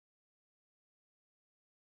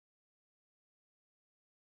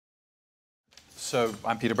So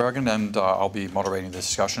I'm Peter Bergen, and I'll be moderating this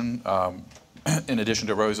discussion. In addition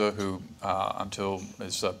to Rosa, who until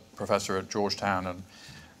is a professor at Georgetown and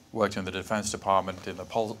worked in the Defense Department in the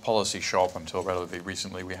policy shop until relatively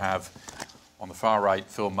recently, we have on the far right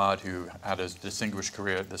Phil Mudd, who had a distinguished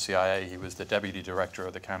career at the CIA. He was the deputy director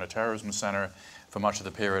of the Counterterrorism Center for much of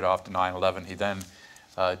the period after 9/11. He then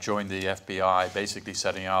joined the FBI, basically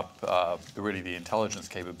setting up really the intelligence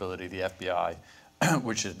capability of the FBI,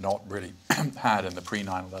 which it not really had in the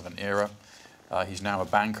pre-9/11 era. He's now a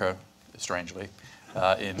banker, strangely,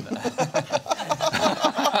 but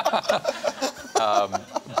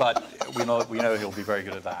we know he'll be very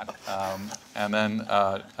good at that. And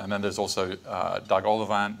then there's also Doug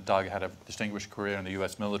Ollivant. Doug had a distinguished career in the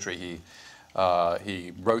U.S. military. He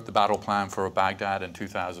wrote the battle plan for Baghdad in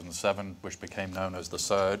 2007, which became known as the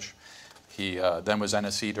Surge. He then was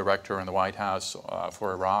NSC director in the White House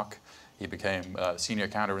for Iraq. He became senior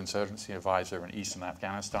counterinsurgency advisor in Eastern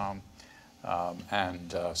Afghanistan.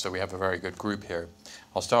 So we have a very good group here.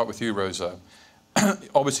 I'll start with you, Rosa.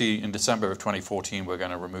 Obviously, in December of 2014, we're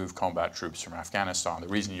going to remove combat troops from Afghanistan. The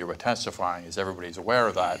reason you were testifying is everybody's aware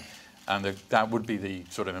of that. And that would be the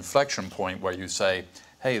sort of inflection point where you say,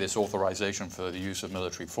 hey, this authorization for the use of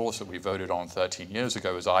military force that we voted on 13 years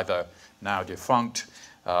ago is either now defunct,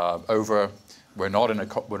 over, we're not in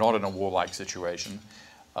a warlike situation,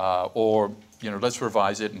 or let's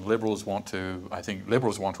revise it. And I think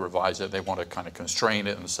liberals want to revise it. They want to kind of constrain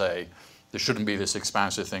it and say there shouldn't be this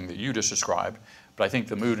expansive thing that you just described. But I think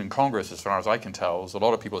the mood in Congress, as far as I can tell, is a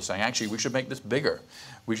lot of people are saying, actually, we should make this bigger.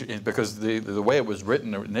 Because the way it was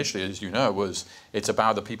written initially, as you know, was it's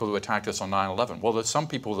about the people who attacked us on 9/11. Well, there's some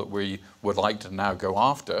people that we would like to now go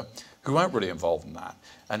after who aren't really involved in that.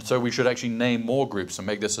 And so we should actually name more groups and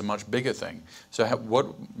make this a much bigger thing. So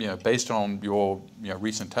based on your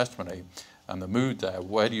recent testimony and the mood there,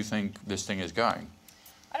 where do you think this thing is going?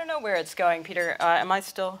 I don't know where it's going, Peter. Am I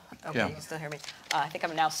still? Okay, yeah. You can still hear me. I think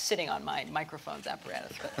I'm now sitting on my microphone's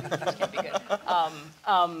apparatus, but this can't be good.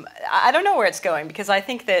 I don't know where it's going because I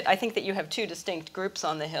think that you have two distinct groups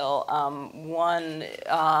on the Hill. One,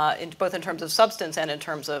 both in terms of substance and in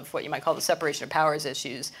terms of what you might call the separation of powers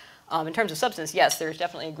issues. In terms of substance, yes, there's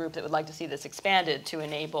definitely a group that would like to see this expanded to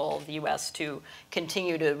enable the U.S. to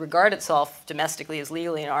continue to regard itself domestically as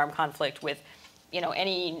legally in armed conflict with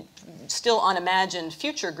any still unimagined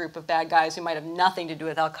future group of bad guys who might have nothing to do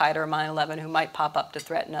with Al-Qaeda or 9/11 who might pop up to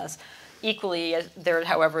threaten us. Equally,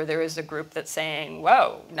 however, there is a group that's saying,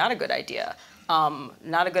 whoa, not a good idea.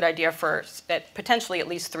 Not a good idea for potentially at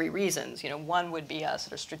least three reasons. One would be a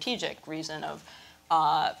sort of strategic reason of,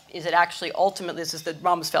 is it actually ultimately, this is the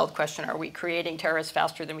Rumsfeld question, are we creating terrorists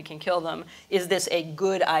faster than we can kill them? Is this a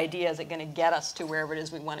good idea? Is it going to get us to wherever it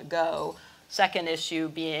is we want to go? Second issue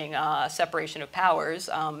being separation of powers.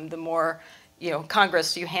 The more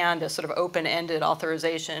Congress you hand a sort of open-ended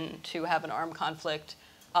authorization to have an armed conflict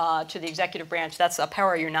to the executive branch, that's a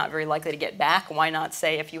power you're not very likely to get back. Why not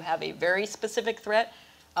say if you have a very specific threat,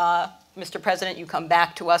 Mr. President, you come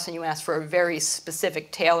back to us and you ask for a very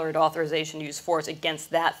specific tailored authorization to use force against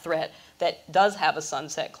that threat that does have a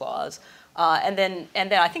sunset clause. And then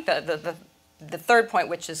I think the third point,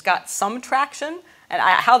 which has got some traction, and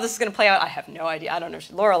how this is going to play out, I have no idea. I don't know.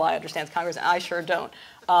 Lorelei understands Congress, and I sure don't.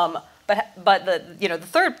 But the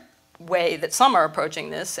third way that some are approaching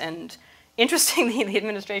this, and interestingly, the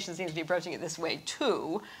administration seems to be approaching it this way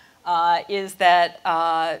too, is that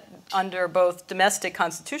under both domestic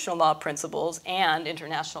constitutional law principles and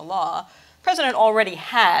international law, the president already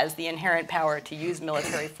has the inherent power to use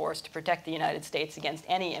military force to protect the United States against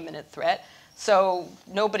any imminent threat. So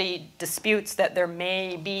nobody disputes that there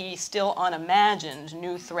may be still unimagined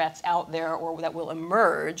new threats out there or that will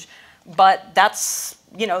emerge, but that's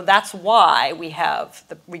why we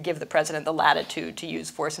give the president the latitude to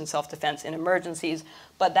use force in self-defense in emergencies.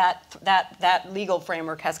 But that legal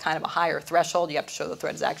framework has kind of a higher threshold. You have to show the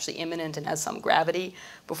threat is actually imminent and has some gravity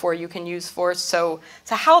before you can use force. So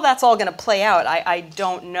how that's all going to play out, I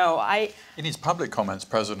don't know. In his public comments,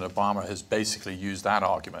 President Obama has basically used that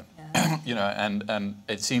argument. Yeah. And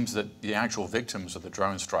it seems that the actual victims of the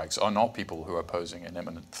drone strikes are not people who are posing an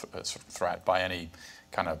imminent threat by any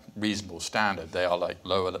kind of reasonable standard. They are like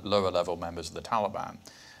lower level members of the Taliban.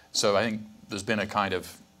 So I think there's been a kind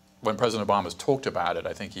of, when President Obama's talked about it,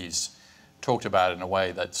 I think he's talked about it in a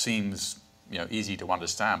way that seems easy to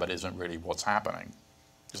understand, but isn't really what's happening.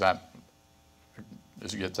 Is that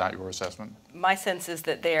your assessment? My sense is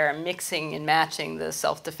that they are mixing and matching the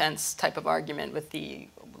self-defense type of argument with the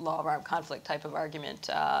law of armed conflict type of argument,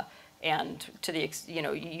 and to the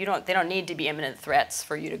they don't need to be imminent threats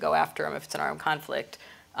for you to go after them if it's an armed conflict.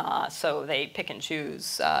 So they pick and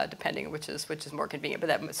choose depending on which is more convenient. But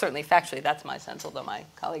that, certainly factually, that's my sense, although my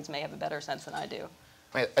colleagues may have a better sense than I do.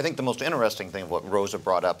 I think the most interesting thing of what Rosa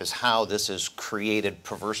brought up is how this has created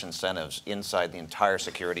perverse incentives inside the entire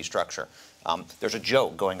security structure. There's a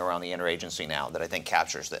joke going around the interagency now that I think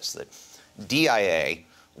captures this, that DIA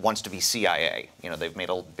wants to be CIA. You know, they've made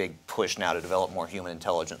a big push now to develop more human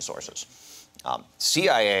intelligence sources.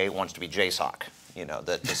 CIA wants to be JSOC. You know,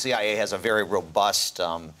 the CIA has a very robust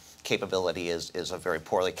capability, is a very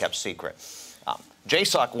poorly kept secret.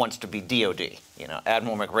 JSOC wants to be DOD. You know,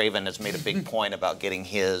 Admiral McRaven has made a big point about getting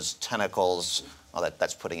his tentacles, well,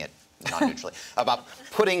 that's putting it non-neutrally, about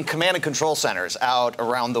putting command and control centers out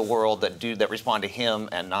around the world that respond to him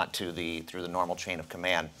and not to through the normal chain of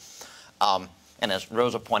command. And as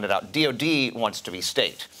Rosa pointed out, DOD wants to be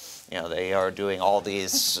state. You know, they are doing all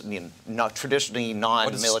these not traditionally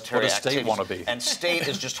non-military activities. What does state want to be? And state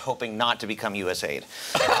is just hoping not to become USAID.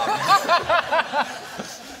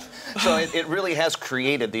 So it really has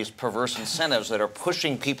created these perverse incentives that are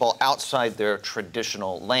pushing people outside their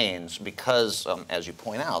traditional lanes because, as you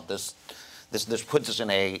point out, this puts us in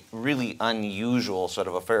a really unusual sort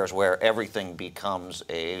of affairs where everything becomes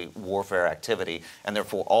a warfare activity, and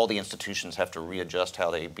therefore all the institutions have to readjust how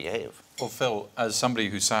they behave. Well, Phil, as somebody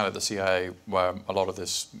who sat at the CIA where a lot of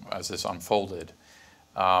this, as this unfolded,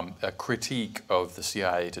 a critique of the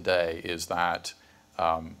CIA today is that,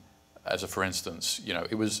 for instance, you know,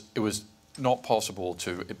 it was not possible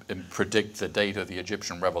to predict the date of the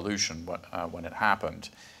Egyptian revolution when it happened.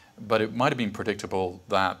 But it might have been predictable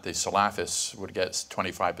that the Salafists would get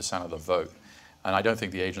 25% of the vote. And I don't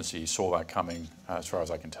think the agency saw that coming, as far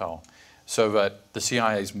as I can tell. So that the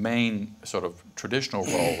CIA's main sort of traditional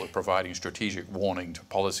role of providing strategic warning to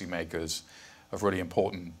policymakers of really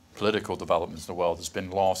important political developments in the world has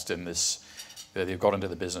been lost in this, they've got into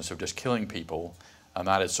the business of just killing people, and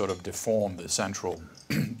that has sort of deformed the central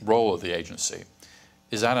role of the agency.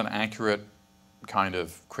 Is that an accurate kind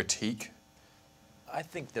of critique? I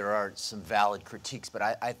think there are some valid critiques, but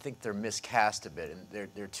I think they're miscast a bit, and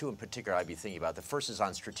there are two in particular I'd be thinking about. The first is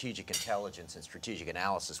on strategic intelligence and strategic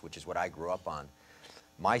analysis, which is what I grew up on.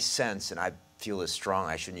 My sense, and I feel as strong,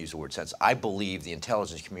 I shouldn't use the word sense, I believe the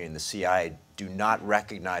intelligence community and the CIA do not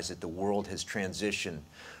recognize that the world has transitioned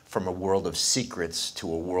from a world of secrets to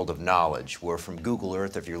a world of knowledge, where from Google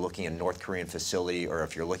Earth, if you're looking at a North Korean facility, or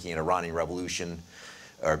if you're looking at Iranian Revolution,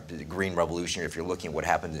 or the Green Revolution, or if you're looking at what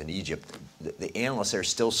happened in Egypt, the analysts there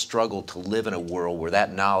still struggle to live in a world where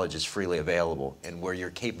that knowledge is freely available and where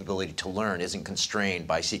your capability to learn isn't constrained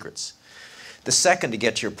by secrets. The second, to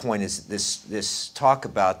get to your point, is this talk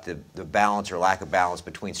about the balance or lack of balance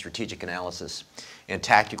between strategic analysis and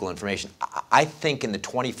tactical information. I think in the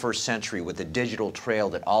 21st century, with the digital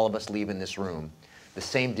trail that all of us leave in this room, the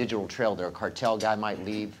same digital trail that a cartel guy might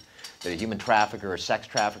leave, that a human trafficker or sex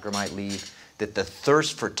trafficker might leave, that the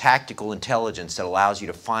thirst for tactical intelligence that allows you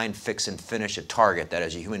to find, fix, and finish a target, that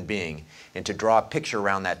as a human being, and to draw a picture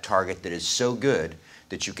around that target that is so good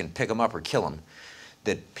that you can pick them up or kill them,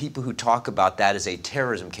 that people who talk about that as a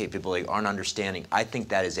terrorism capability aren't understanding. I think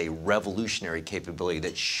that is a revolutionary capability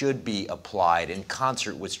that should be applied in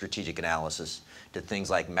concert with strategic analysis to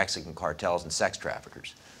things like Mexican cartels and sex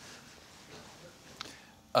traffickers.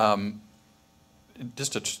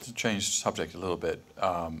 Just to change the subject a little bit,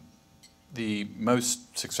 the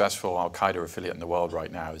most successful al-Qaeda affiliate in the world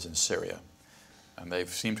right now is in Syria. And they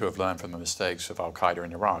seem to have learned from the mistakes of al-Qaeda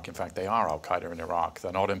in Iraq. In fact, they are al-Qaeda in Iraq.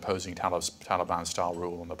 They're not imposing Taliban-style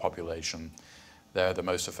rule on the population. They're the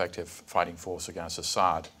most effective fighting force against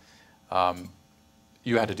Assad.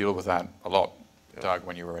 You had to deal with that a lot, Doug,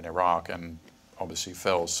 when you were in Iraq, and obviously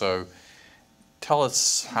Phil. So tell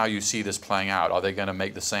us how you see this playing out. Are they going to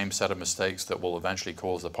make the same set of mistakes that will eventually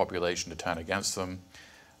cause the population to turn against them?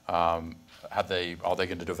 Are they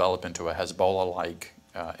going to develop into a Hezbollah-like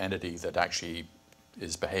entity that actually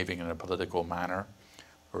is behaving in a political manner,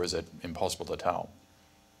 or is it impossible to tell?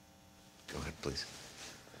 Go ahead, please.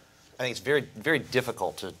 I think it's very, very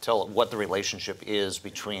difficult to tell what the relationship is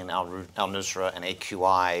between al-Nusra and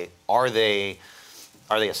AQI. Are they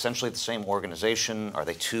essentially the same organization? Are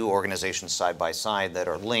they two organizations side by side that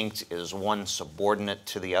are linked? Is one subordinate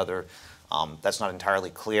to the other? That's not entirely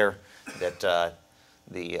clear. That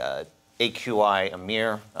the AQI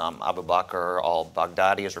Emir, Abu Bakr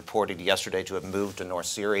al-Baghdadi, is reported yesterday to have moved to North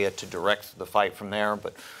Syria to direct the fight from there.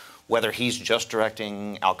 But whether he's just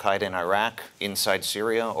directing al-Qaeda in Iraq inside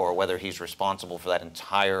Syria, or whether he's responsible for that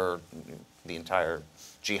the entire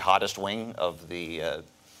jihadist wing of the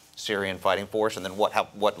Syrian fighting force, and then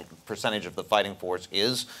what percentage of the fighting force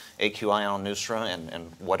is AQI al-Nusra,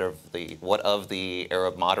 and what of the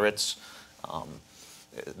Arab moderates?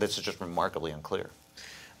 this is just remarkably unclear.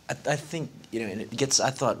 I think, and it gets, I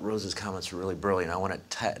thought Rosa's comments were really brilliant. I want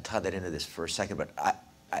to tie that into this for a second, but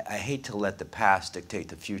I hate to let the past dictate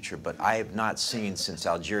the future, but I have not seen since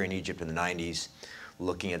Algeria and Egypt in the 90s,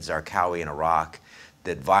 looking at Zarqawi in Iraq,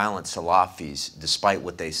 that violent Salafis, despite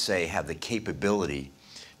what they say, have the capability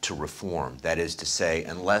to reform. That is to say,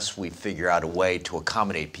 unless we figure out a way to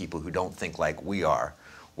accommodate people who don't think like we are,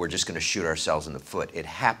 we're just going to shoot ourselves in the foot. It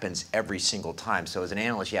happens every single time. So as an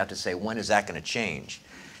analyst, you have to say, when is that going to change?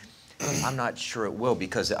 I'm not sure it will,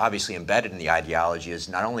 because obviously embedded in the ideology is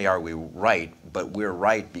not only are we right, but we're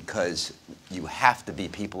right because you have to be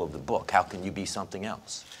people of the book. How can you be something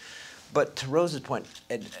else? But to Rosa's point,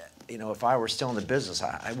 if I were still in the business,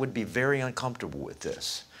 I would be very uncomfortable with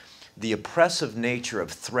this. The oppressive nature of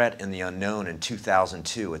threat and the unknown in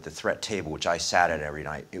 2002 at the threat table, which I sat at every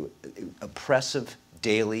night, oppressive,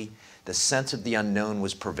 daily, the sense of the unknown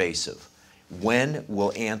was pervasive. When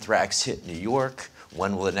will anthrax hit New York?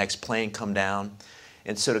 When will the next plane come down?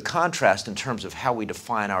 And so to contrast in terms of how we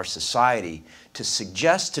define our society, to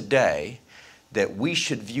suggest today that we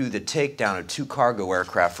should view the takedown of 2 cargo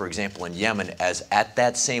aircraft, for example, in Yemen, as at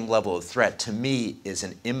that same level of threat, to me is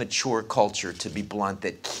an immature culture, to be blunt,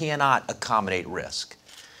 that cannot accommodate risk.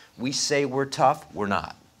 We say we're tough, we're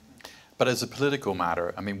not. But as a political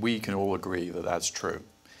matter, I mean, we can all agree that that's true.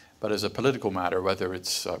 But as a political matter, whether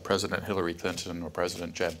it's President Hillary Clinton or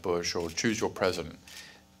President Jeb Bush or choose your president,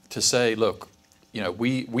 to say, look,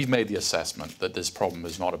 we've made the assessment that this problem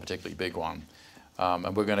is not a particularly big one,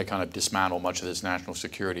 and we're going to kind of dismantle much of this national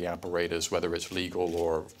security apparatus, whether it's legal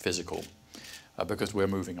or physical, because we're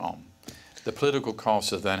moving on. The political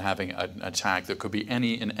cost of then having an attack that could be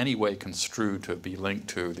in any way construed to be linked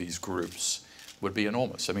to these groups would be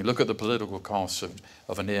enormous. I mean, look at the political costs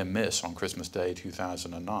of a near miss on Christmas Day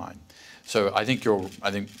 2009. So I think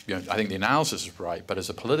the analysis is right, but as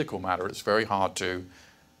a political matter, it's very hard to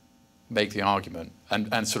make the argument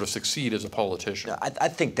and sort of succeed as a politician. I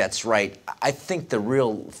think that's right. I think the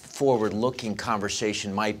real forward-looking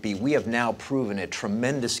conversation might be, we have now proven a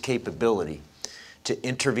tremendous capability to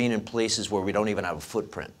intervene in places where we don't even have a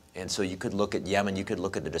footprint. And so you could look at Yemen, you could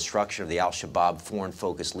look at the destruction of the al-Shabaab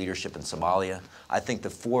foreign-focused leadership in Somalia. I think the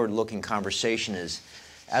forward-looking conversation is,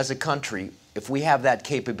 as a country, if we have that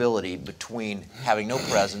capability between having no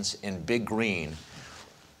presence and big green,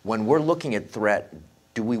 when we're looking at threat,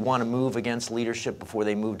 do we want to move against leadership before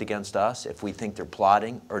they moved against us if we think they're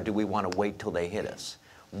plotting, or do we want to wait till they hit us?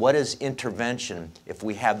 What is intervention if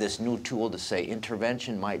we have this new tool to say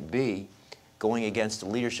intervention might be going against the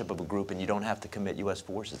leadership of a group and you don't have to commit U.S.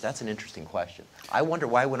 forces? That's an interesting question. I wonder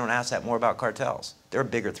why we don't ask that more about cartels. They're a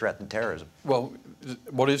bigger threat than terrorism. Well,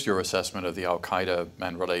 what is your assessment of the al-Qaeda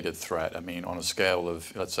and related threat? I mean, on a scale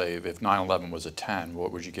of, let's say, if 9/11 was a 10,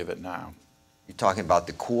 what would you give it now? You're talking about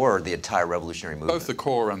the core or the entire revolutionary movement? Both the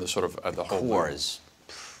core and the sort of the whole core movement. is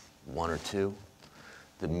 1 or 2.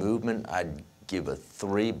 The movement, I'd give a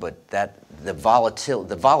 3, but the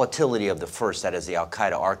volatility of the first, that is the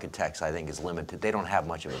al-Qaeda architects, I think is limited. They don't have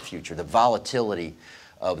much of a future. The volatility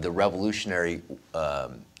of the revolutionary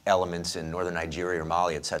elements in northern Nigeria or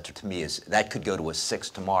Mali, et cetera, to me that could go to a 6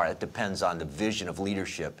 tomorrow. It depends on the vision of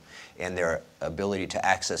leadership and their ability to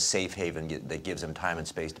access safe haven that gives them time and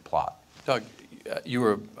space to plot. Doug,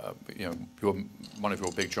 one of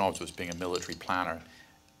your big jobs was being a military planner.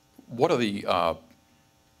 What are the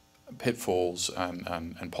pitfalls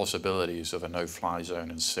and possibilities of a no-fly zone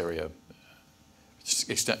in Syria,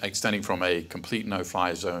 extending from a complete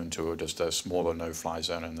no-fly zone to just a smaller no-fly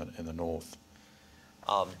zone in the north?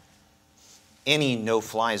 Any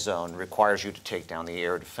no-fly zone requires you to take down the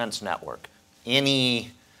air defense network.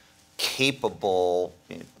 Any capable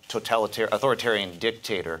authoritarian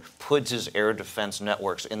dictator puts his air defense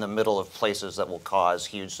networks in the middle of places that will cause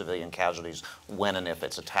huge civilian casualties when and if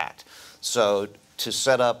it's attacked. So to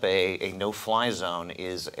set up a no-fly zone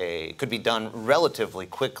could be done relatively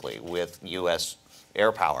quickly with U.S.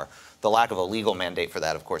 air power. The lack of a legal mandate for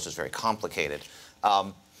that, of course, is very complicated.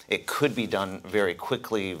 It could be done very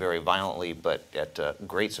quickly, very violently, but at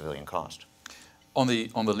great civilian cost. On the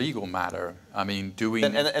legal matter, I mean, do we?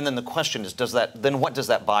 And then the question is, then what does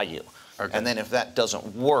that buy you? Okay. And then if that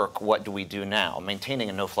doesn't work, what do we do now? Maintaining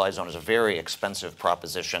a no-fly zone is a very expensive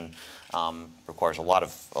proposition. Requires a lot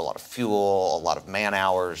of fuel, a lot of man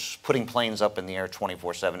hours. Putting planes up in the air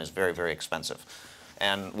 24/7 is very, very expensive.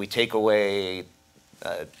 And we take away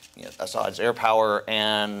Assad's air power,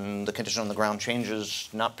 and the condition on the ground changes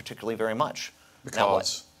not particularly very much.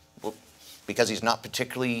 Because? Well, because he's not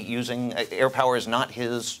particularly using air power is not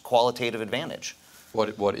his qualitative advantage.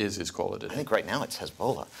 What is his qualitative? I think right now it's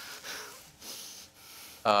Hezbollah.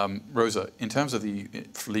 Rosa, in terms of the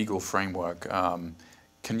legal framework,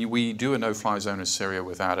 we do a no-fly zone in Syria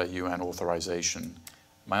without a UN authorization?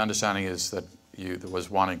 My understanding is that there was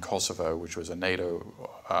one in Kosovo, which was a NATO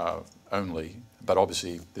only, but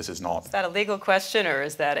obviously this is not. Is that a legal question, or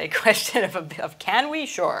is that a question of can we?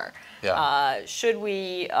 Sure. Yeah. Should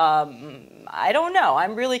we? I don't know.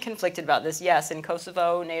 I'm really conflicted about this. Yes, in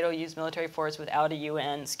Kosovo, NATO used military force without a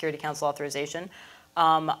UN Security Council authorization.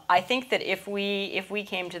 I think that if we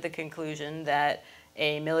came to the conclusion that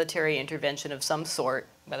a military intervention of some sort,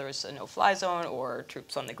 whether it's a no-fly zone or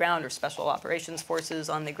troops on the ground or special operations forces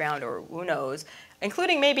on the ground or who knows,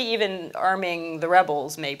 including maybe even arming the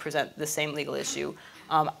rebels may present the same legal issue.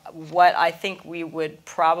 What I think we would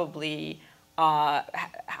probably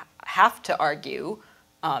have to argue,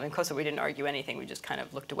 in Kosovo we didn't argue anything, we just kind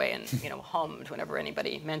of looked away and hummed whenever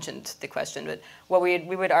anybody mentioned the question. But what we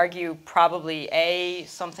would argue probably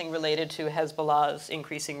something related to Hezbollah's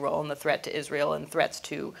increasing role in the threat to Israel and threats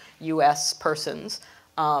to U.S. persons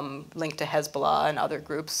linked to Hezbollah and other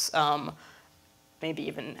groups, maybe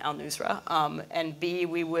even al-Nusra. And B,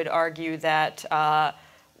 we would argue that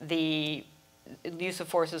the use of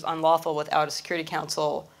force is unlawful without a Security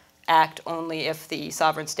Council act only if the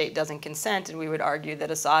sovereign state doesn't consent, and we would argue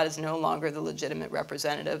that Assad is no longer the legitimate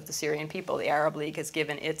representative of the Syrian people. The Arab League has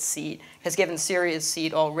given Syria's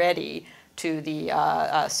seat already to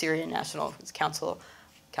the Syrian National Council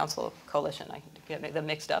Coalition. I get them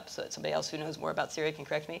mixed up, so that somebody else who knows more about Syria can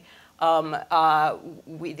correct me. More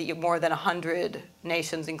than 100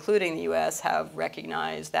 nations, including the U.S., have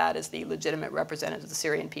recognized that as the legitimate representative of the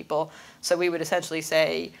Syrian people. So we would essentially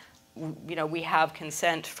say, we have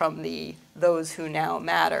consent from those who now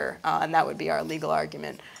matter, and that would be our legal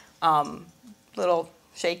argument. Little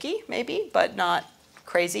shaky, maybe, but not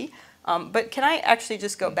crazy. But can I actually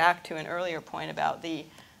just go back to an earlier point about the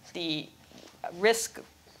risk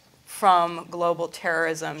from global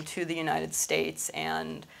terrorism to the United States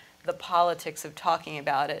and the politics of talking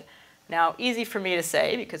about it? Now, easy for me to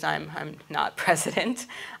say because I'm not president,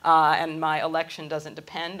 and my election doesn't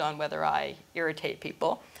depend on whether I irritate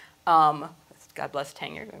people. God bless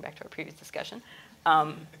tenure, going back to our previous discussion.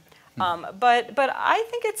 But I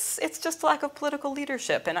think it's just lack of political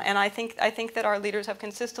leadership, and I think that our leaders have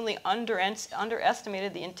consistently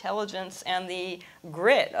underestimated the intelligence and the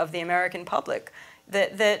grit of the American public.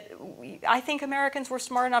 I think Americans were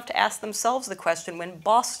smart enough to ask themselves the question when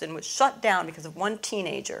Boston was shut down because of one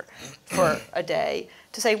teenager for a day,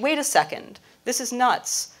 to say, wait a second, this is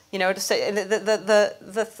nuts. To say,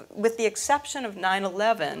 with the exception of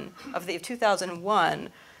 9/11 of 2001,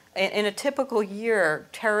 in a typical year,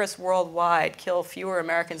 terrorists worldwide kill fewer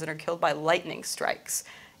Americans than are killed by lightning strikes.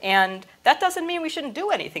 And that doesn't mean we shouldn't do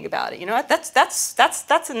anything about it.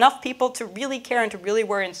 That's enough people to really care and to really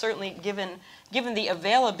worry, and certainly given the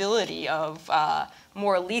availability of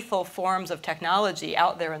more lethal forms of technology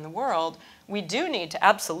out there in the world, we do need to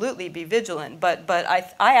absolutely be vigilant. But I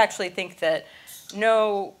actually think that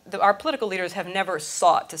our political leaders have never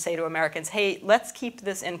sought to say to Americans, hey, let's keep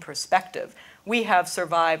this in perspective. We have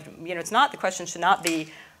survived. The question should not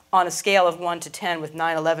be on a scale of 1 to 10 with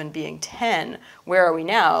 9/11 being 10, where are we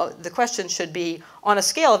now? The question should be on a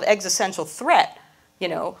scale of existential threat,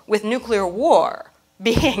 with nuclear war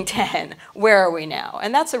being 10, where are we now?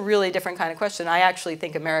 And that's a really different kind of question. I actually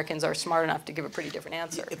think Americans are smart enough to give a pretty different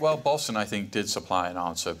answer. Well, Boston, I think, did supply an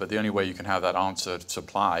answer, but the only way you can have that answer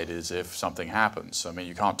supplied is if something happens. I mean,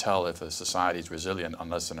 you can't tell if a society is resilient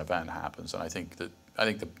unless an event happens, and I think the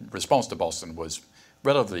response to Boston was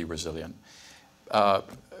relatively resilient.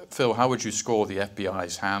 Phil, how would you score the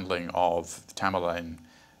FBI's handling of Tamerlane,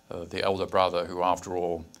 the elder brother, who, after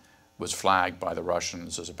all, was flagged by the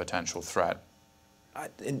Russians as a potential threat?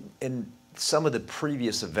 In some of the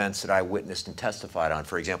previous events that I witnessed and testified on,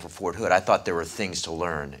 for example, Fort Hood, I thought there were things to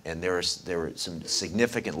learn, and there were some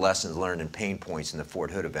significant lessons learned and pain points in the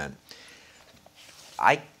Fort Hood event.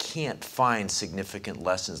 I can't find significant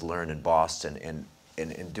lessons learned in Boston, and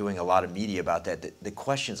doing a lot of media about that. The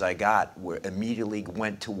questions I got immediately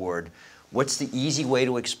went toward, what's the easy way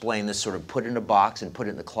to explain this, sort of put it in a box and put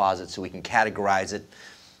it in the closet so we can categorize it.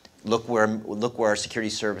 Look where our security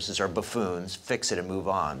services are buffoons, fix it and move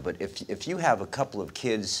on. But if you have a couple of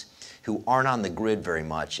kids who aren't on the grid very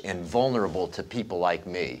much and vulnerable to people like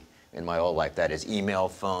me in my whole life, that is email,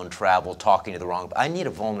 phone, travel, talking to the wrong, I need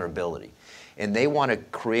a vulnerability. And they want to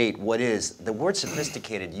create what is, the word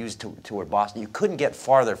sophisticated used toward Boston, you couldn't get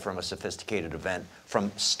farther from a sophisticated event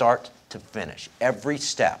from start to finish. Every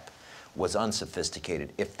step was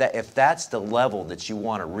unsophisticated. If that's the level that you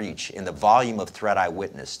want to reach in the volume of threat I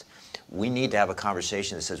witnessed, we need to have a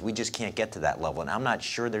conversation that says we just can't get to that level, and I'm not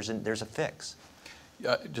sure there's a fix.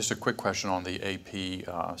 Just a quick question on the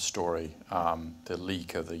AP story, the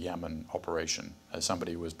leak of the Yemen operation. As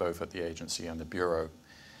somebody who was both at the agency and the Bureau,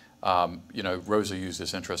 you know, Rosa used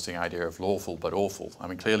this interesting idea of lawful but awful. I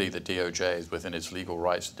mean, clearly the DOJ is within its legal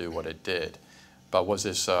rights to do what it did. But was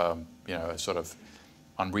this, you know, a sort of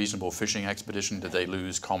unreasonable fishing expedition? Did they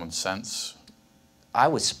lose common sense? I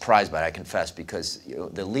was surprised by it, I confess, because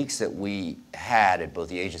the leaks that we had at both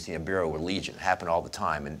the agency and Bureau were legion. It happened all the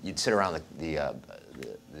time. And you'd sit around the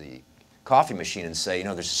coffee machine and say, you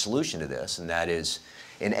know, there's a solution to this, and that is,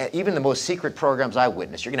 in even the most secret programs I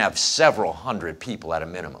witnessed, you're going to have several hundred people at a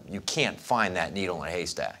minimum. You can't find that needle in a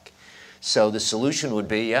haystack. So the solution would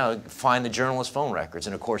be, yeah, find the journalist phone records.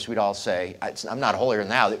 And of course, we'd all say, I'm not holier than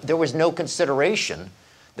thou. There was no consideration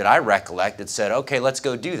that I recollect that said, okay, let's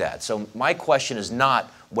go do that. So my question is not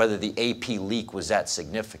whether the AP leak was that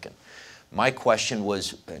significant. My question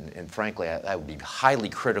was, and frankly, I would be highly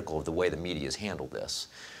critical of the way the media has handled this.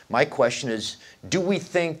 My question is, do we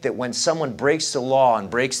think that when someone breaks the law and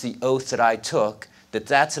breaks the oath that I took, that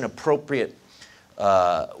that's an appropriate,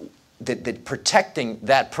 that protecting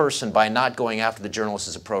that person by not going after the journalist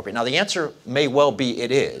is appropriate? Now, the answer may well be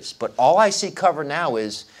it is, but all I see covered now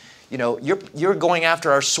is, you know, you're going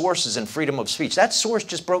after our sources and freedom of speech. That source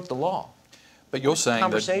just broke the law. But you're saying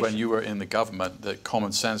that when you were in the government, that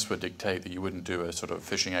common sense would dictate that you wouldn't do a sort of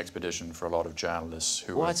fishing expedition for a lot of journalists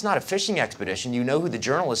who Well, it's not a fishing expedition. You know who the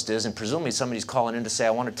journalist is, and presumably somebody's calling in to say, I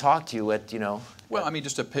want to talk to you at, you know. Well, I mean,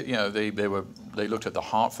 just you know, they looked at the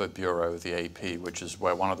Hartford Bureau of the AP, which is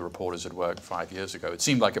where one of the reporters had worked 5 years ago. It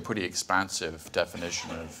seemed like a pretty expansive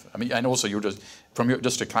definition of, I mean, and also you're just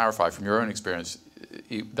to clarify, from your own experience,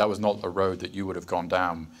 that was not a road that you would have gone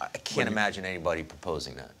down. I can't imagine anybody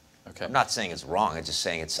proposing that. Okay. I'm not saying it's wrong. I'm just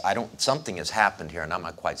saying something has happened here, and I'm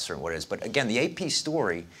not quite certain what it is. But again, the AP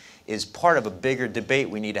story is part of a bigger debate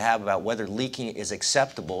we need to have about whether leaking is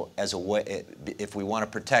acceptable as a way, if we want to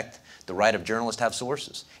protect the right of journalists to have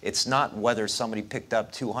sources. It's not whether somebody picked up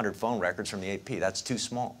 200 phone records from the AP. That's too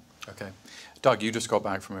small. Okay. Doug, you just got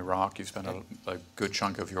back from Iraq. You've spent a good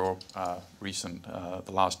chunk of your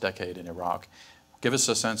the last decade in Iraq. Give us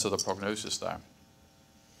a sense of the prognosis there.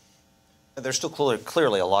 There's still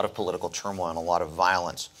clearly a lot of political turmoil and a lot of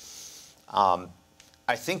violence.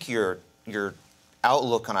 I think your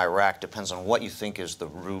outlook on Iraq depends on what you think is the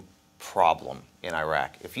root problem in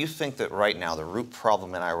Iraq. If you think that right now the root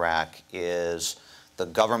problem in Iraq is the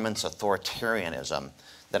government's authoritarianism,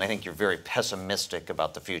 then I think you're very pessimistic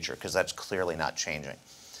about the future, because that's clearly not changing.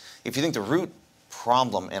 If you think the root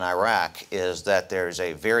problem in Iraq is that there's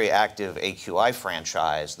a very active AQI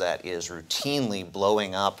franchise that is routinely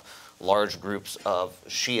blowing up large groups of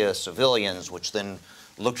Shia civilians, which then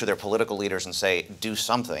look to their political leaders and say, do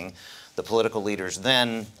something. The political leaders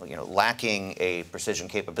then, you know, lacking a precision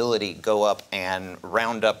capability, go up and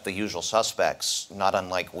round up the usual suspects, not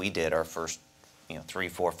unlike we did our first, 3,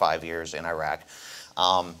 4, 5 years in Iraq.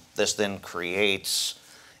 This then creates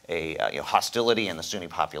a hostility in the Sunni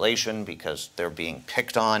population because they're being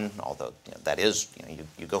picked on, although that is,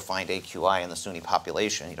 you go find AQI in the Sunni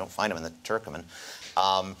population, you don't find them in the Turkmen.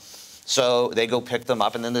 So they go pick them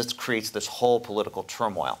up, and then this creates this whole political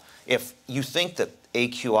turmoil. If you think that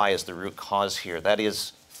AQI is the root cause here, that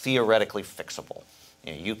is theoretically fixable.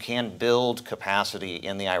 You can build capacity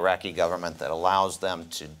in the Iraqi government that allows them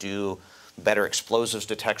to do better explosives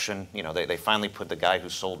detection. They finally put the guy who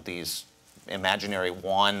sold these imaginary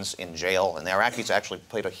wands in jail, and the Iraqis actually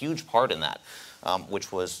played a huge part in that,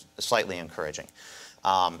 which was slightly encouraging.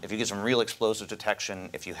 If you get some real explosive detection,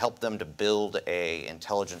 if you help them to build a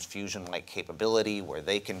intelligence fusion-like capability where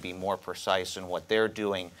they can be more precise in what they're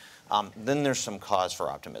doing, then there's some cause for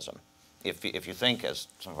optimism. If you think, as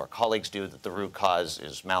some of our colleagues do, that the root cause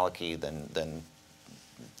is Maliki, then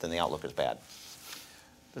the outlook is bad.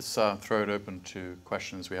 Let's throw it open to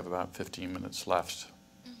questions. We have about 15 minutes left.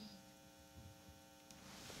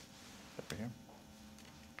 Over here.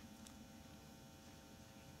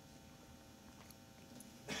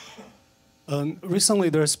 Recently,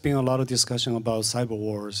 there's been a lot of discussion about cyber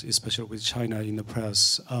wars, especially with China in the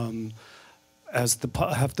press. Have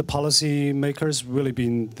the policy makers really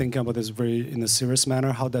been thinking about this in a serious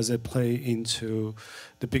manner? How does it play into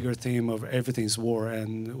the bigger theme of everything's war,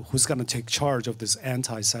 and who's going to take charge of this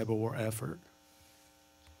anti-cyber war effort?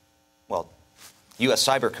 Well, U.S.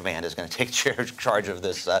 Cyber Command is going to take charge of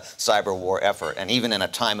this cyber war effort, and even in a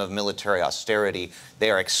time of military austerity,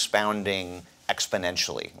 they are expounding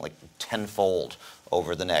exponentially, like tenfold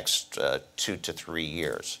over the next 2 to 3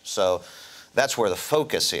 years. So that's where the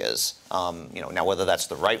focus is. Now whether that's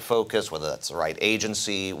the right focus, whether that's the right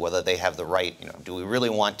agency, whether they have the right, do we really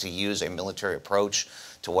want to use a military approach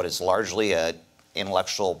to what is largely a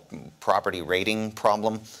intellectual property rating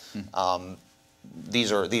problem.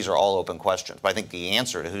 These are all open questions. But I think the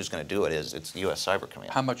answer to who's going to do it is it's the U.S. Cyber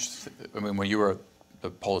Command. How much, I mean, when you were the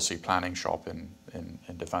policy planning shop in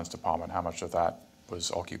Defense Department, how much of that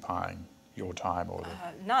was occupying your time? Or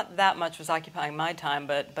not that much was occupying my time,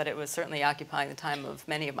 but it was certainly occupying the time of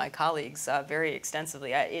many of my colleagues very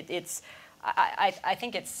extensively. I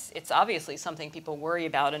think it's obviously something people worry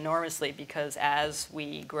about enormously, because as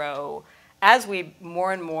we grow, as we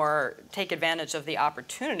more and more take advantage of the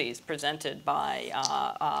opportunities presented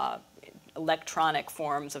by electronic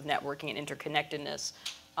forms of networking and interconnectedness,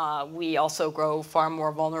 we also grow far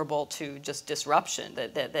more vulnerable to just disruption.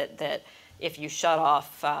 That if you shut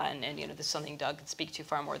off, and you know, this is something Doug can speak to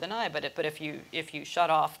far more than I, but if you shut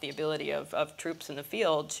off the ability of troops in the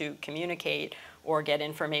field to communicate or get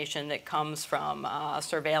information that comes from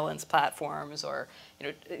surveillance platforms, or you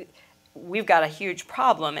know, we've got a huge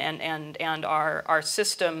problem, and our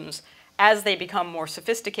systems, as they become more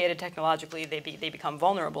sophisticated technologically, they become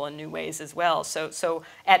vulnerable in new ways as well. So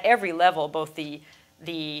at every level, both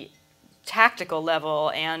the tactical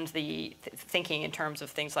level and the thinking in terms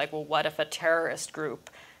of things like, well, what if a terrorist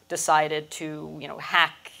group decided to, you know,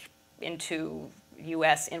 hack into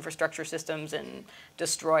U.S. infrastructure systems and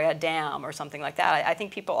destroy a dam or something like that? I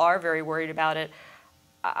think people are very worried about it.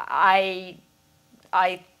 I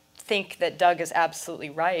think that Doug is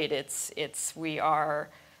absolutely right. We are,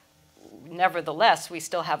 nevertheless, we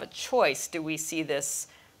still have a choice. Do we see this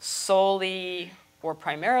solely or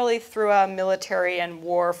primarily through a military and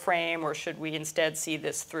war frame, or should we instead see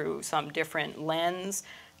this through some different lens,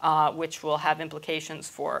 which will have implications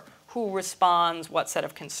for who responds, what set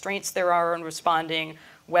of constraints there are in responding,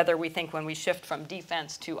 whether we think when we shift from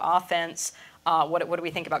defense to offense, what do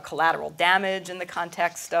we think about collateral damage in the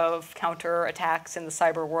context of counterattacks in the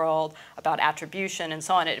cyber world, about attribution and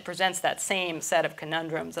so on. It presents that same set of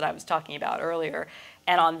conundrums that I was talking about earlier.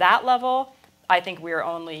 And on that level, I think we are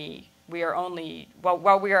only,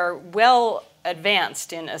 while we are well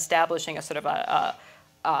advanced in establishing a sort of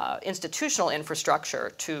institutional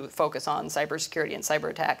infrastructure to focus on cybersecurity and cyber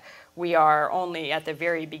attack, we are only at the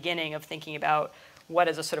very beginning of thinking about what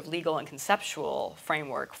is a sort of legal and conceptual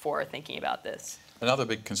framework for thinking about this. Another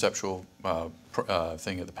big conceptual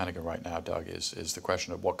thing at the Pentagon right now, Doug, is the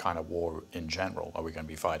question of what kind of war in general are we going to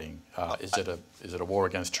be fighting? Is it a war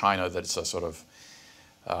against China that's a sort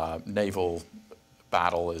of naval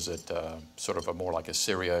battle? Is it sort of more like a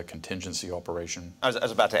Syria contingency operation? I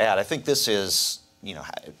was about to add, I think this is, you know,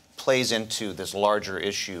 plays into this larger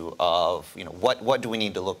issue of, you know, what do we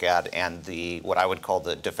need to look at, and what I would call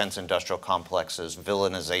the defense industrial complex's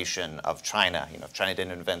villainization of China. You know, if China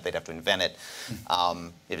didn't invent, they'd have to invent it.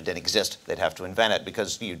 If it didn't exist, they'd have to invent it,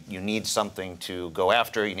 because you need something to go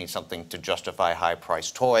after. You need something to justify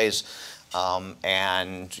high-priced toys,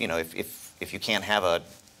 and you know, if you can't have a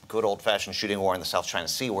good old-fashioned shooting war in the South China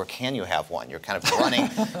Sea, where can you have one? You're kind of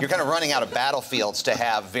running out of battlefields to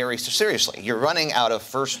have very seriously. You're running out of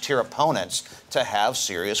first-tier opponents to have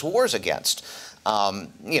serious wars against.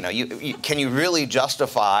 You know, can you really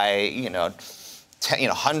justify, you know,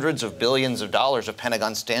 hundreds of billions of dollars of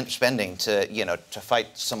Pentagon spending to, you know, to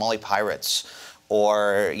fight Somali pirates,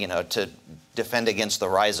 or, you know, to defend against the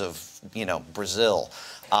rise of, you know, Brazil?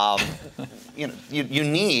 You know, you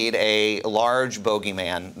need a large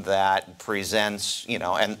bogeyman that presents, you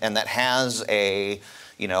know, and that has a,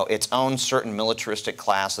 you know, its own certain militaristic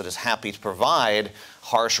class that is happy to provide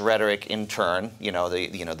harsh rhetoric in turn. You know,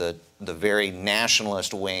 the very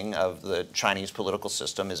nationalist wing of the Chinese political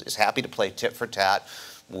system is happy to play tit for tat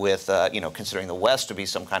with, you know, considering the West to be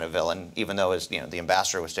some kind of villain, even though, as, you know, the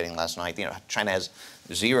ambassador was stating last night, you know, China has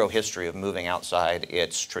zero history of moving outside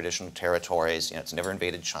its traditional territories. You know, it's never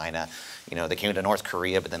invaded China. You know, they came to North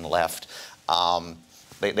Korea but then left.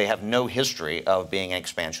 They have no history of being an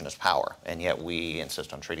expansionist power, and yet we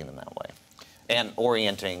insist on treating them that way, and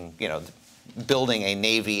orienting, you know, building a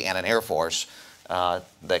Navy and an Air Force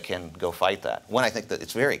that can go fight that. When I think that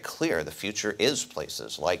it's very clear the future is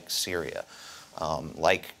places like Syria,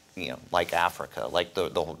 like, you know, like Africa, like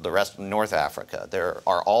the rest of North Africa. There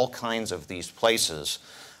are all kinds of these places.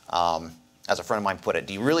 As a friend of mine put it,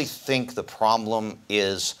 do you really think the problem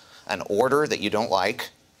is an order that you don't like,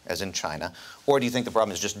 as in China, or do you think the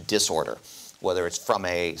problem is just disorder, whether it's from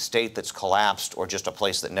a state that's collapsed or just a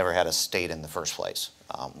place that never had a state in the first place,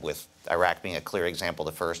 with Iraq being a clear example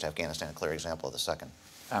of the first, Afghanistan a clear example of the second?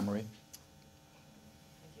 Anne-Marie?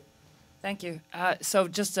 Thank you. So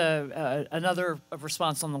just another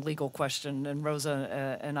response on the legal question, and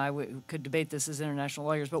Rosa and I could debate this as international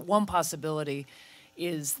lawyers, but one possibility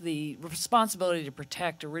is the responsibility to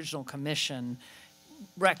protect original commission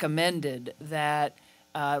recommended that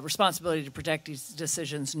responsibility to protect these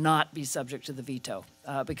decisions not be subject to the veto.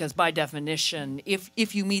 Because by definition,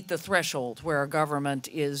 if you meet the threshold where a government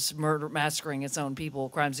is massacring its own people,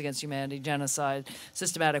 crimes against humanity, genocide,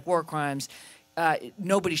 systematic war crimes,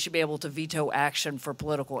 nobody should be able to veto action for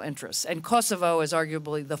political interests. And Kosovo is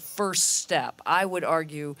arguably the first step. I would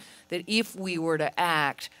argue that if we were to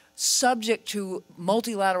act subject to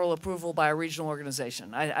multilateral approval by a regional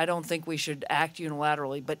organization, I don't think we should act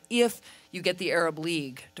unilaterally, but if you get the Arab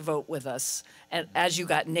League to vote with us, and as you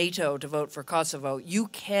got NATO to vote for Kosovo, you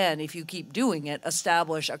can, if you keep doing it,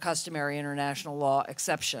 establish a customary international law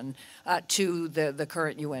exception to the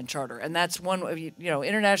current UN Charter. And that's one,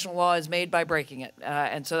 international law is made by breaking it.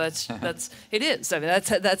 And so it is. I mean,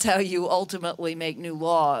 that's how you ultimately make new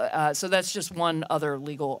law. So that's just one other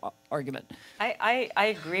legal argument. I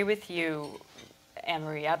agree with you,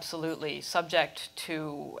 Anne-Marie, absolutely, subject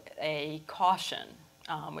to a caution.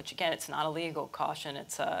 Which again, it's not a legal caution.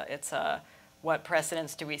 It's a what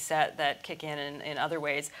precedents do we set that kick in other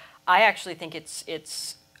ways. I actually think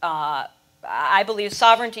I believe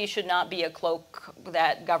sovereignty should not be a cloak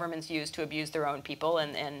that governments use to abuse their own people,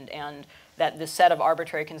 and that the set of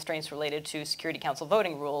arbitrary constraints related to Security Council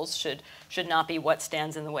voting rules should not be what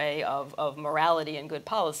stands in the way of morality and good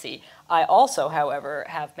policy. I also, however,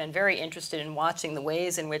 have been very interested in watching the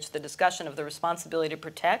ways in which the discussion of the responsibility to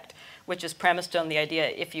protect, which is premised on the idea,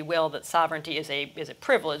 if you will, that sovereignty is a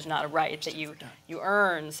privilege, not a right, that you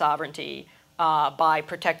earn sovereignty by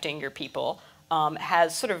protecting your people,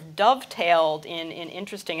 has sort of dovetailed in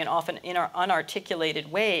interesting and often unarticulated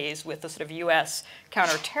ways with the sort of U.S.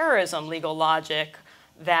 counterterrorism legal logic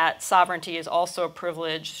that sovereignty is also a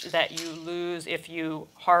privilege that you lose if you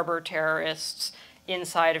harbor terrorists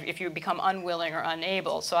if you become unwilling or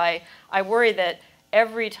unable. So I worry that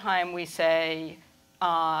every time we say,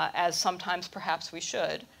 as sometimes perhaps we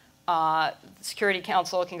should, the Security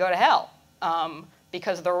Council can go to hell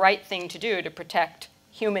because the right thing to do to protect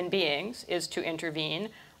human beings is to intervene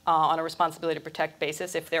on a responsibility to protect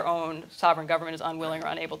basis if their own sovereign government is unwilling or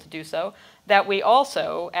unable to do so, that we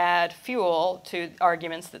also add fuel to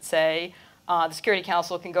arguments that say the Security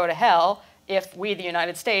Council can go to hell if we, the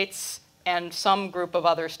United States, and some group of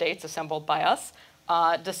other states assembled by us,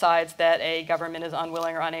 decides that a government is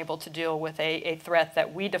unwilling or unable to deal with a threat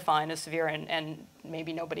that we define as severe and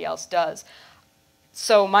maybe nobody else does.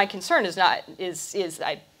 So my concern is I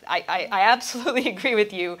absolutely agree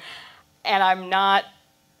with you, and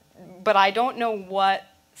but I don't know what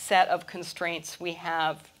set of constraints we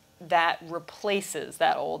have that replaces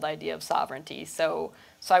that old idea of sovereignty. So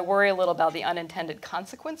I worry a little about the unintended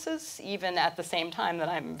consequences, even at the same time that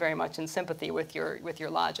I'm very much in sympathy with your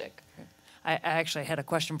logic. I actually had a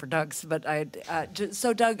question for Doug, but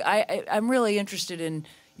so Doug, I'm really interested in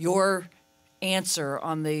your answer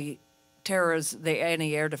on the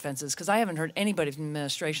anti-air defenses, because I haven't heard anybody from the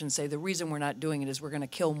administration say the reason we're not doing it is we're going to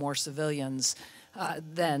kill more civilians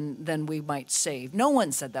than we might save. No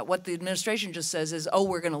one said that. What the administration just says is, oh,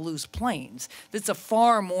 we're going to lose planes. That's a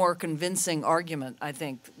far more convincing argument, I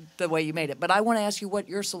think, the way you made it. But I want to ask you what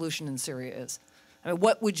your solution in Syria is. I mean,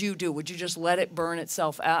 what would you do? Would you just let it burn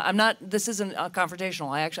itself out? This isn't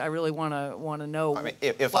confrontational. I really want to know. I mean,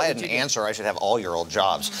 if I had an answer, I should have all your old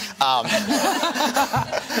jobs.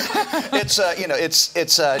 It's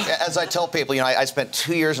as I tell people, I spent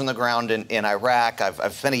 2 years on the ground in Iraq.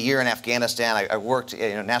 I've spent a year in Afghanistan. I worked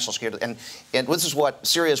in national security, and this is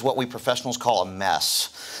Syria is what we professionals call a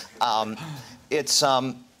mess.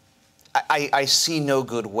 I see no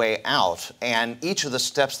good way out, and each of the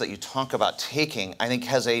steps that you talk about taking, I think,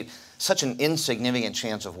 has such an insignificant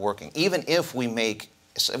chance of working. Even if we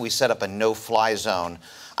set up a no-fly zone,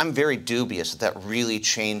 I'm very dubious that really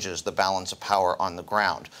changes the balance of power on the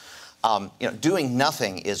ground. Doing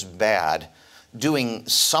nothing is bad. Doing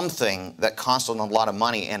something that costs a lot of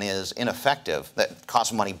money and is ineffective, that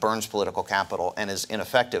costs money, burns political capital, and is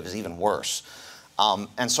ineffective, is even worse.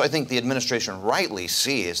 And so I think the administration rightly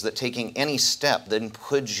sees that taking any step then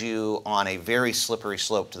puts you on a very slippery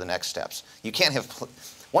slope to the next steps. You can't have,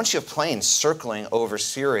 once you have planes circling over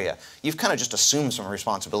Syria, you've kind of just assumed some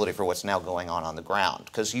responsibility for what's now going on the ground,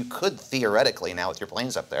 because you could theoretically, now with your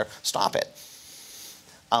planes up there, stop it.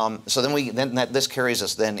 So this carries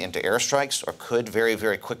us then into airstrikes, or could very,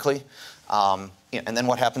 very quickly. And then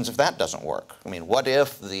what happens if that doesn't work? I mean, what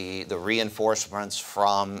if the reinforcements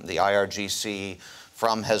from the IRGC,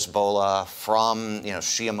 from Hezbollah, from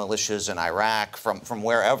Shia militias in Iraq, from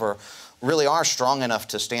wherever, really are strong enough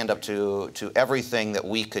to stand up to everything that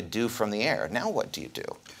we could do from the air? Now what do you do?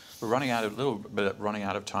 We're running out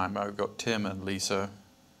of time. I've got Tim and Lisa.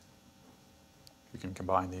 We can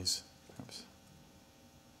combine these. Oops.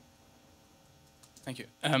 Thank you.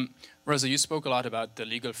 Rosa, you spoke a lot about the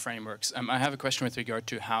legal frameworks. I have a question with regard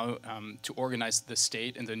to how to organize the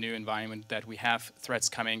state in the new environment that we have threats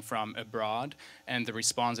coming from abroad, and the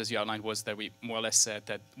response, as you outlined, was that we more or less said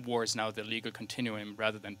that war is now the legal continuum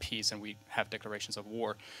rather than peace, and we have declarations of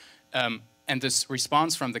war. And this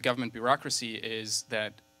response from the government bureaucracy is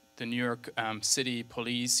that the New York City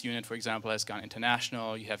Police Unit, for example, has gone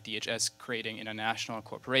international. You have DHS creating international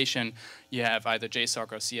cooperation. You have either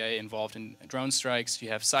JSOC or CIA involved in drone strikes. You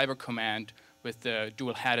have Cyber Command with the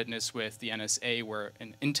dual-headedness with the NSA, where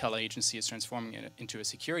an intel agency is transforming it into a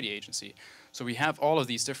security agency. So we have all of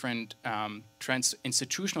these different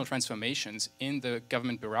institutional transformations in the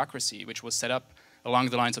government bureaucracy, which was set up along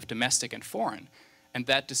the lines of domestic and foreign. And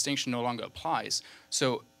that distinction no longer applies.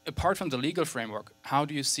 So apart from the legal framework, how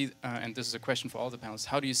do you see, and this is a question for all the panelists,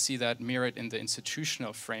 how do you see that mirrored in the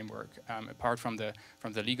institutional framework, apart from the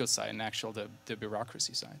legal side and the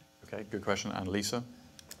bureaucracy side? Okay, good question. And Lisa?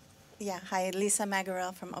 Yeah, hi, Lisa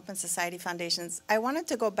Magarel from Open Society Foundations. I wanted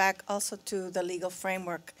to go back also to the legal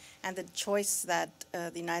framework and the choice that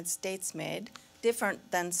the United States made, different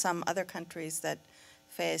than some other countries that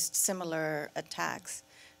faced similar attacks.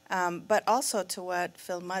 But also to what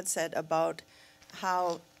Phil Mudd said about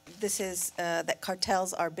how this is, that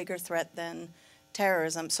cartels are a bigger threat than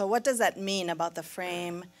terrorism. So what does that mean about the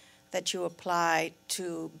frame that you apply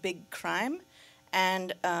to big crime,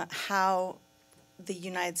 and how the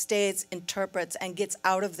United States interprets and gets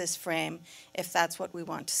out of this frame, if that's what we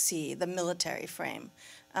want to see, the military frame.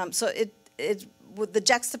 So with the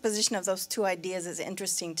juxtaposition of those two ideas is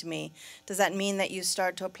interesting to me. Does that mean that you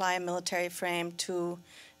start to apply a military frame to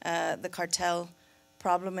the cartel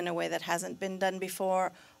problem in a way that hasn't been done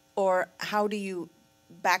before? Or how do you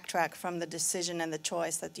backtrack from the decision and the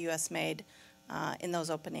choice that the U.S. made in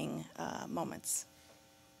those opening moments?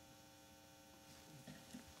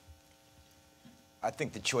 I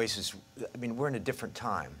think the choice is, I mean, we're in a different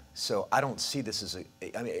time. So I don't see this as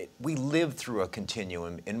we live through a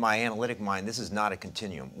continuum. In my analytic mind, this is not a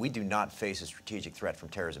continuum. We do not face a strategic threat from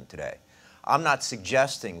terrorism today. I'm not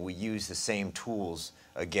suggesting we use the same tools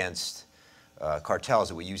against cartels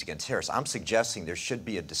that we use against terrorists. I'm suggesting there should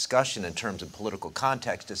be a discussion in terms of political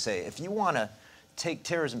context to say, if you want to take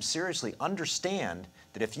terrorism seriously, understand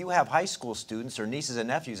that if you have high school students or nieces and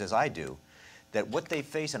nephews, as I do, that what they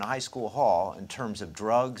face in a high school hall in terms of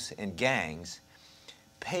drugs and gangs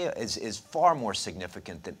is far more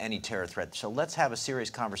significant than any terror threat. So let's have a serious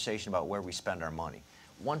conversation about where we spend our money.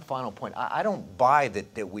 One final point. I don't buy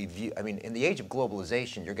that we view, I mean, in the age of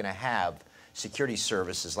globalization, you're going to have security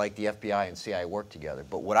services like the FBI and CIA work together.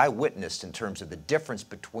 But what I witnessed in terms of the difference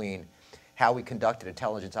between how we conducted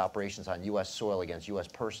intelligence operations on U.S. soil against U.S.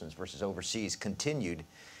 persons versus overseas continued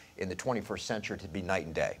in the 21st century to be night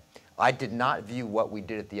and day. I did not view what we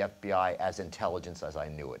did at the FBI as intelligence as I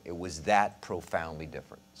knew it. It was that profoundly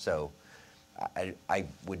different. So I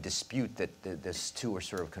would dispute that these two are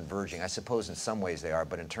sort of converging. I suppose in some ways they are,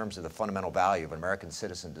 but in terms of the fundamental value of an American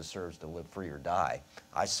citizen deserves to live free or die,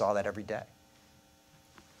 I saw that every day.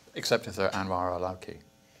 Except if they're Anwar al-Awlaki.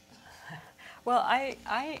 Well,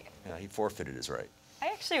 Yeah, he forfeited his right. I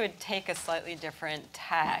actually would take a slightly different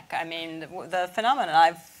tack. I mean, the phenomenon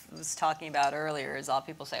I was talking about earlier is all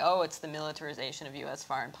people say, oh, it's the militarization of U.S.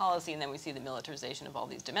 foreign policy, and then we see the militarization of all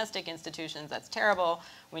these domestic institutions. That's terrible.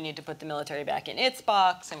 We need to put the military back in its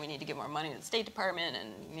box, and we need to give more money to the State Department,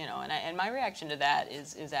 and you know, and my reaction to that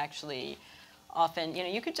is actually often, you know,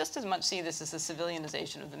 you could just as much see this as a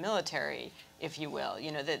civilianization of the military, if you will.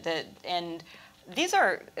 You know, and these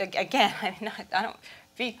are, again, I don't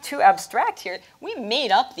be too abstract here. We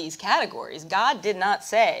made up these categories. God did not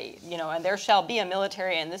say, you know, and there shall be a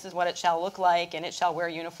military, and this is what it shall look like, and it shall wear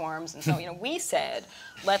uniforms. And so, you know, we said,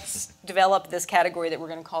 let's develop this category that we're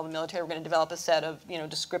going to call the military. We're going to develop a set of, you know,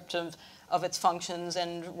 descriptive of its functions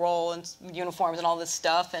and role and uniforms and all this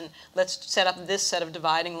stuff, and let's set up this set of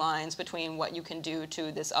dividing lines between what you can do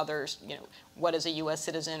to this other, you know, what is a U.S.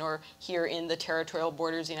 citizen, or here in the territorial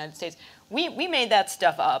borders of the United States. We made that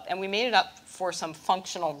stuff up, and we made it up for some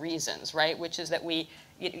functional reasons, right? Which is that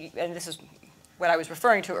and this is what I was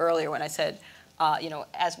referring to earlier when I said, you know,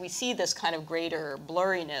 as we see this kind of greater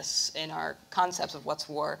blurriness in our concepts of what's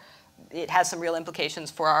war, it has some real implications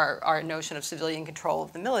for our notion of civilian control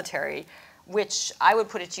of the military, which I would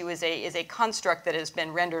put it to you is a construct that has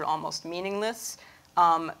been rendered almost meaningless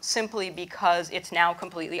simply because it's now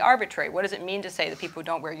completely arbitrary. What does it mean to say that people who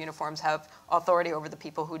don't wear uniforms have authority over the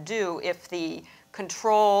people who do if the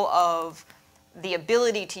control of the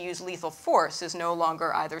ability to use lethal force is no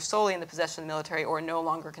longer either solely in the possession of the military or no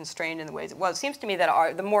longer constrained in the ways it was? It seems to me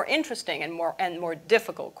that the more interesting and more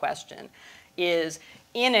difficult question is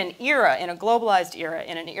in an era, in a globalized era,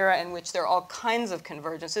 in an era in which there are all kinds of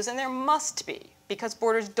convergences, and there must be, because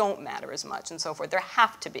borders don't matter as much and so forth, there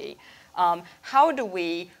have to be. How do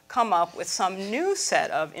we come up with some new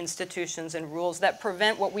set of institutions and rules that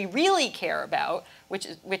prevent what we really care about,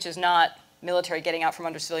 which is not military getting out from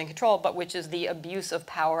under civilian control, but which is the abuse of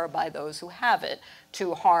power by those who have it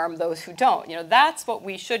to harm those who don't. You know, that's what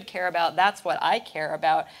we should care about. That's what I care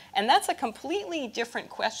about. And that's a completely different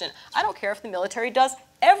question. I don't care if the military does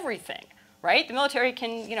everything, right? The military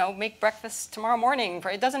can, you know, make breakfast tomorrow morning.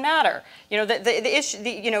 It doesn't matter. You know,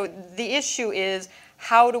 the issue is,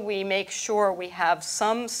 how do we make sure we have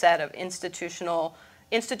some set of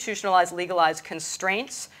institutionalized, legalized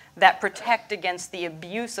constraints that protect against the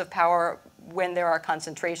abuse of power when there are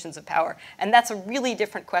concentrations of power? And that's a really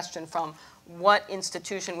different question from what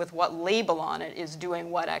institution with what label on it is doing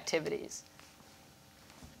what activities.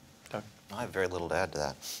 I have very little to add to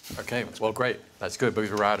that. Okay, well, great. That's good, because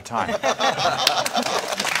we're out of time. Thank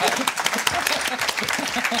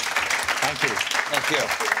you. Thank you.